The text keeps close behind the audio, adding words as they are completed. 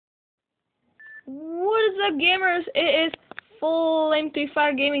What is up, gamers? It is Full Aim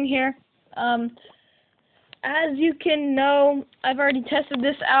 35 Gaming here. As you can know, I've already tested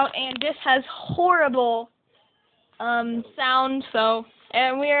this out, and this has horrible sound.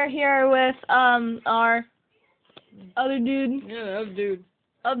 And we are here with our other dude. Yeah, dude.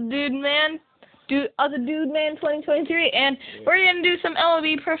 Other dude man 2023, and we're gonna do some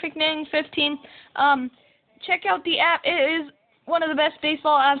MLB Perfect Name 15. Check out the app. It is one of the best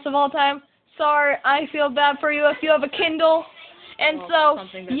baseball apps of all time. Sorry, I feel bad for you if you have a Kindle. And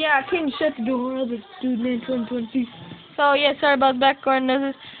yeah, King, shut the door. Other dude man 2023. So yeah, sorry about the background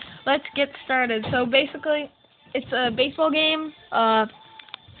noises. Let's get started. So basically, it's a baseball game.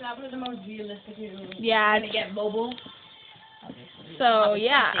 Probably the most realistic. Yeah. Gonna get mobile. So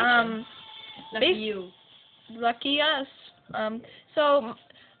yeah, Lucky you. Lucky us. So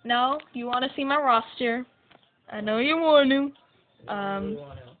now you want to see my roster? I know you want to.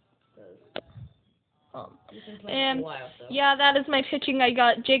 And yeah, that is my pitching. I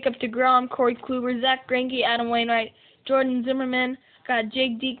got Jacob deGrom, Corey Kluber, Zach Greinke, Adam Wainwright, Jordan Zimmerman. Got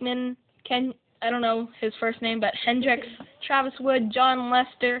Jake Diekman, I don't know his first name, but Hendricks, Travis Wood, John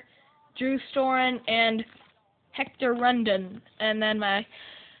Lester, Drew Storen, and Hector Rondon. And then my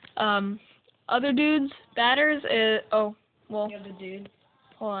other dudes, batters, The other dude.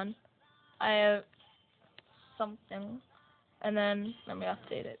 Hold on. I have something. And then, let me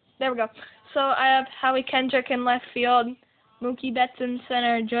update it. There we go. So, I have Howie Kendrick in left field, Mookie Betts in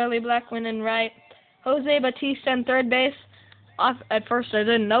center, Joey Blackman in right, Jose Bautista in third base. At first, I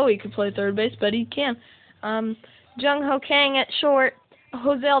didn't know he could play third base, but he can. Jung Ho Kang at short,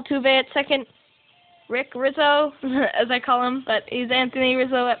 Jose Altuve at second, Rick Rizzo, as I call him, but he's Anthony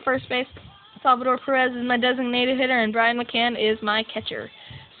Rizzo at first base. Salvador Perez is my designated hitter, and Brian McCann is my catcher.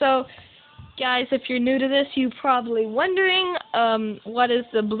 So, guys, if you're new to this, you're probably wondering what is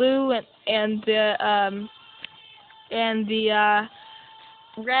the blue and the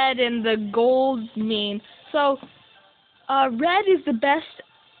red and the gold mean. So, red is the best.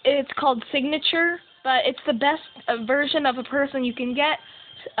 It's called signature, but it's the best version of a person you can get.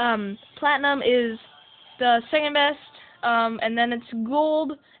 Platinum is the second best, and then it's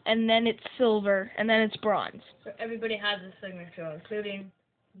gold, and then it's silver, and then it's bronze. So everybody has a signature, including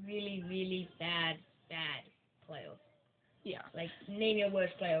really, really bad players. Yeah. Like, name your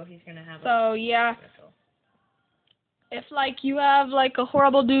worst player, he's gonna have So, yeah. If, like, you have, like, a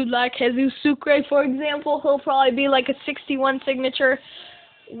horrible dude like Jesus Sucre, for example, he'll probably be, like, a 61 signature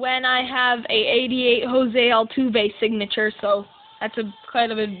when I have a 88 Jose Altuve signature, so that's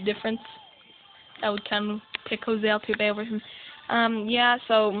quite a difference. I would kind of pick Jose Altuve over him. Yeah,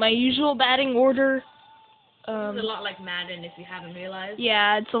 so my usual batting order. It's a lot like Madden, if you haven't realized.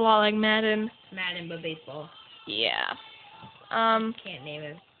 Yeah, it's a lot like Madden. Madden, but baseball. Yeah. Can't name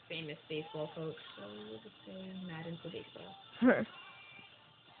a famous baseball coach, so we'll just say Madden for baseball.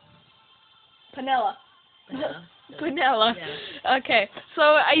 Panella. Yeah. Panella. Yeah. Okay, so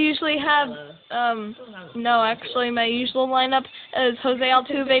I usually have, no, actually my usual lineup is Jose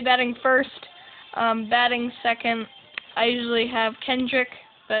Altuve batting first, batting second. I usually have Kendrick,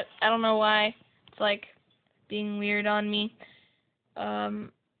 but I don't know why. It's like being weird on me.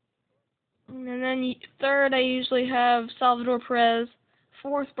 And then third, I usually have Salvador Perez.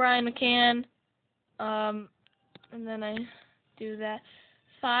 Fourth, Brian McCann. And then I do that.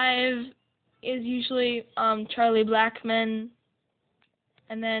 5 is usually Charlie Blackmon.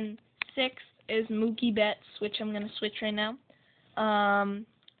 And then 6 is Mookie Betts, which I'm going to switch right now.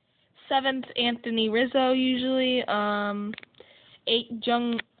 7th, Anthony Rizzo usually. 8,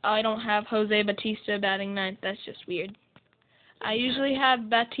 I don't have Jose Bautista batting 9th. That's just weird. I usually have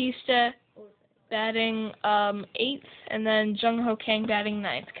Bautista batting 8th, and then Jung Ho Kang batting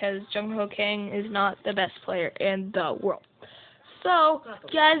 9th, because Jung Ho Kang is not the best player in the world. So,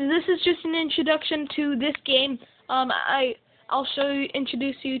 guys, this is just an introduction to this game. I'll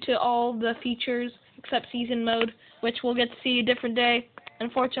introduce you to all the features except season mode, which we'll get to see a different day.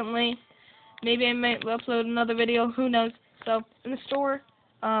 Unfortunately, maybe I might upload another video. Who knows? So, in the store,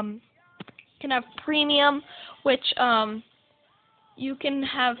 you can have premium, which you can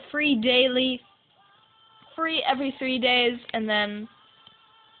have free daily, free every 3 days, and then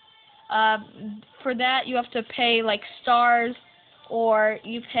for that you have to pay like stars, or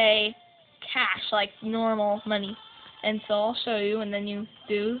you pay cash like normal money. And so I'll show you, and then you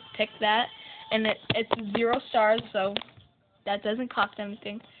pick that, and it's 0 stars, so that doesn't cost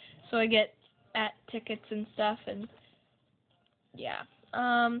anything. So I get tickets and stuff, and yeah.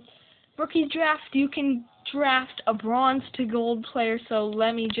 Rookie draft, you can draft a bronze to gold player, so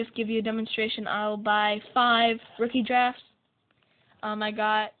let me just give you a demonstration. I'll buy 5 rookie drafts. I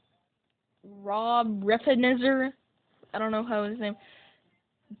got Rob Riffenizer, I don't know how his name,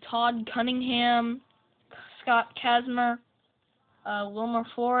 Todd Cunningham, Scott Kazmar, Wilmer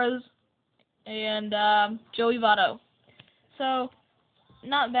Flores, and Joey Votto. So,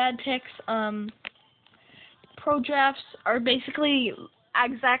 not bad picks. Pro drafts are basically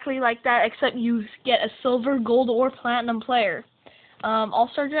exactly like that, except you get a silver, gold, or platinum player.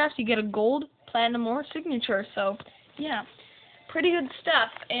 All-star drafts, you get a gold, platinum, or signature. So, yeah, pretty good stuff.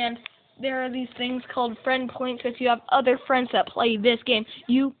 And there are these things called friend points. If you have other friends that play this game,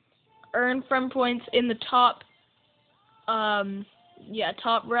 you earn friend points in the top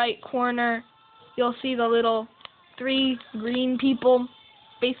right corner. You'll see the little 3 green people,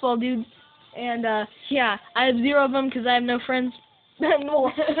 baseball dudes, and yeah, I have 0 of them because I have no friends.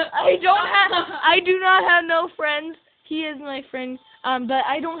 No, I do not have no friends. He is my friend, but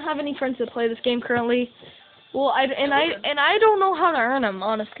I don't have any friends that play this game currently. Well, I don't know how to earn them,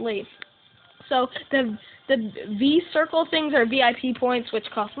 honestly. So the V circle things are VIP points, which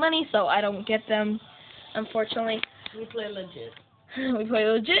cost money, so I don't get them, unfortunately. We play legit. We play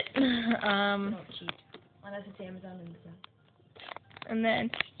legit. Don't cheat. Unless it's Amazon And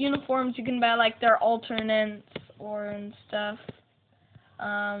then uniforms, you can buy like their alternates and stuff.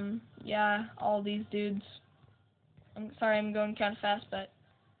 Yeah, all these dudes. I'm sorry, I'm going kind of fast, but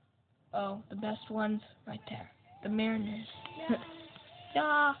the best ones right there, the Mariners.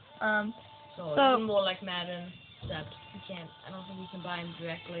 Yeah. So it's more like Madden, except I don't think you can buy them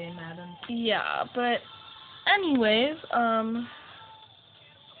directly in Madden. Yeah, but anyways,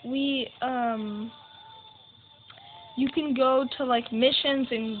 you can go to like missions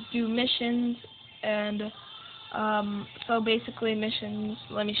and do missions, and so basically missions,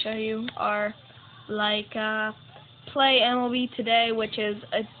 let me show you, are like play MLB Today, which is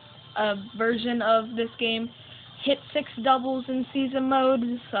a version of this game, hit 6 doubles in season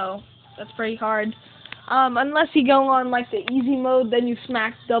mode, so that's pretty hard. Unless you go on like the easy mode, then you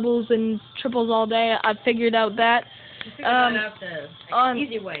smack doubles and triples all day. I've figured out that. You figured that out the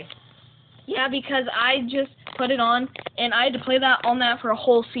easy way. Yeah, because I just put it on, and I had to play that on that for a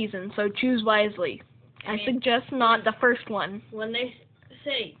whole season, so choose wisely. I suggest not the first one. When they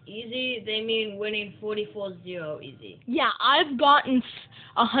say easy, they mean winning 44-0 easy. Yeah, I've gotten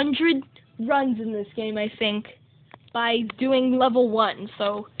 100 runs in this game, I think, by doing level 1,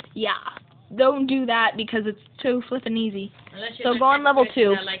 so yeah. Don't do that because it's too flippin' easy. So go on level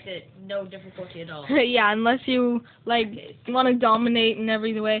 2. I like it, no difficulty at all. Yeah, unless you want to dominate in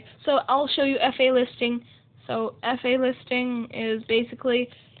every way. So I'll show you FA listing. So FA listing is basically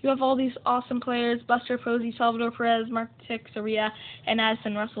you have all these awesome players: Buster Posey, Salvador Perez, Mark Teixeira, and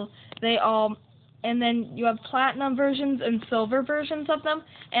Addison Russell. And then you have platinum versions and silver versions of them,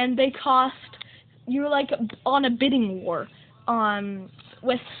 and they cost. You're like on a bidding war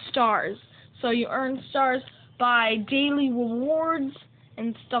with stars. So you earn stars by daily rewards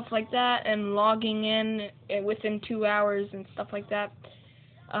and stuff like that, and logging in within 2 hours and stuff like that.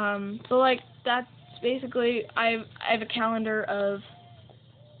 So like that's basically I have a calendar of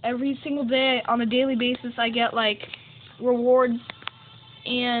every single day on a daily basis. I get like rewards,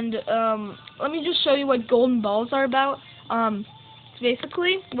 and let me just show you what golden balls are about. It's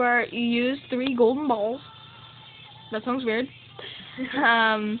basically where you use 3 golden balls. That sounds weird. 3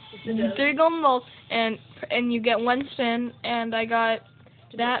 golden balls, and you get 1 spin, and I got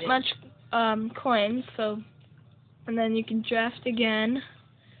that much coins, so, and then you can draft again.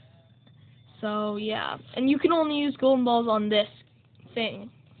 So yeah, and you can only use golden balls on this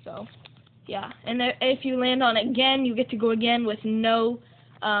thing. So yeah, and if you land on it again, you get to go again with no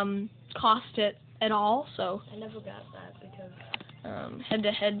cost at all. So I never got that because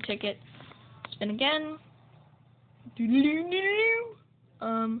head-to-head ticket. Spin again.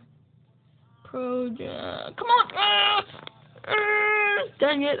 Come on!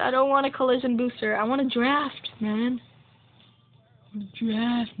 Dang it, I don't want a collision booster. I want a draft, man.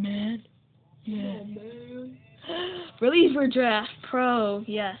 Yeah. Oh, man. Reliever draft, pro,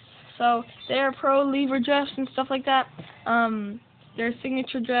 yes. So there are pro reliever drafts and stuff like that. There are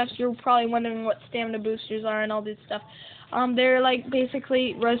signature drafts. You're probably wondering what stamina boosters are and all this stuff. They're like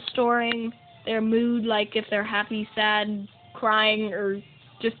basically restoring their mood, like if they're happy, sad, crying, or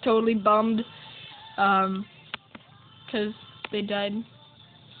just totally bummed, 'cause they died.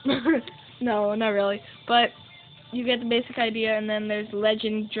 No, not really. But you get the basic idea, and then there's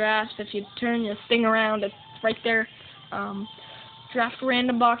legend drafts. If you turn your thing around, it's right there. Draft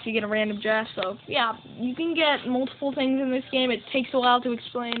random box, you get a random draft. So, yeah, you can get multiple things in this game. It takes a while to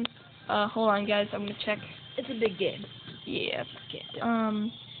explain. Hold on, guys. I'm going to check. It's a big game. Yeah.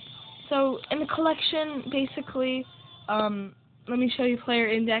 So, in the collection, basically, let me show you player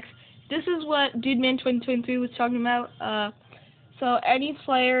index. this is what DudeMan2023 was talking about. So any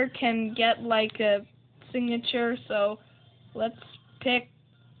player can get like a signature. So let's pick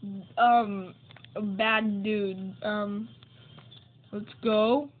a bad dude. Let's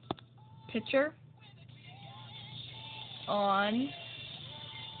go pitcher on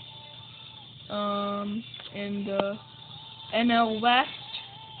in the NL West.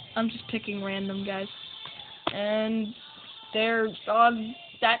 I'm just picking random guys, and they're on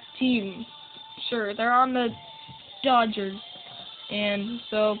that team. Sure, they're on the Dodgers, and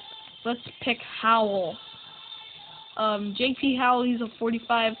so let's pick Howell. JP Howell, he's a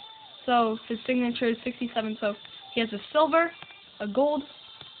 45, so his signature is 67. So he has a silver, a gold,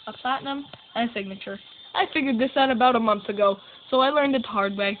 a platinum, and a signature. I figured this out about a month ago, so I learned it the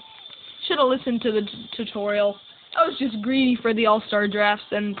hard way. Should have listened to the tutorial. I was just greedy for the All-Star drafts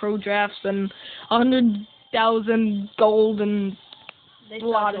and Pro drafts and 100,000 gold and a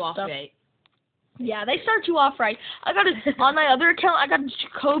lot of stuff. Right. Yeah, they start you off right. I got it on my other account. I got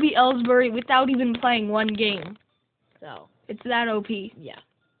Jacoby Ellsbury without even playing one game. So It's that OP. yeah.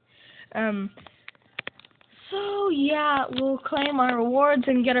 So yeah, we'll claim our rewards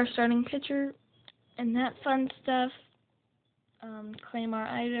and get our starting pitcher and that fun stuff. Claim our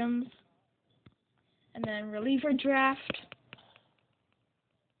items. And then reliever draft.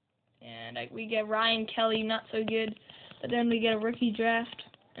 And we get Ryan Kelly, not so good. But then we get a rookie draft.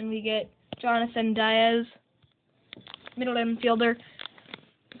 And we get Jonathan Diaz, middle infielder.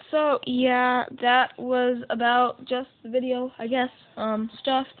 So, yeah, that was about just the video, I guess.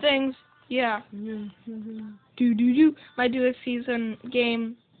 Stuff, things, yeah. Might do a season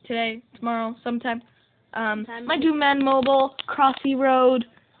game today, tomorrow, sometime. Might do Man Mobile, Crossy Road,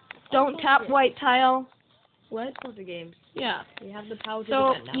 Don't Tap White Tile. What? Closer games. Yeah. We have the power to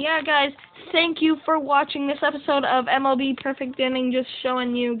So, do that now. yeah, guys, thank you for watching this episode of MLB Perfect Inning, just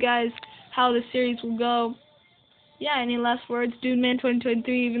showing you guys how the series will go. Yeah, any last words? DudeMan2023,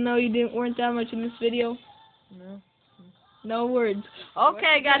 even though you weren't that much in this video. No. No words.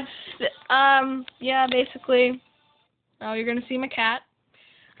 Okay, guys. Yeah, basically, now you're gonna see my cat.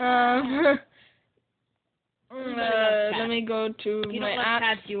 Let me go to If you my don't like app,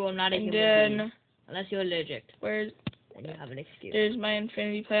 cats, you will not a and human then being. Unless you're allergic. where's Then you have an excuse. there's my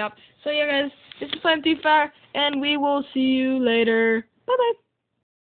Infinity Play app. So yeah, guys, this is Plan 3 Fire, and we will see you later. Bye bye.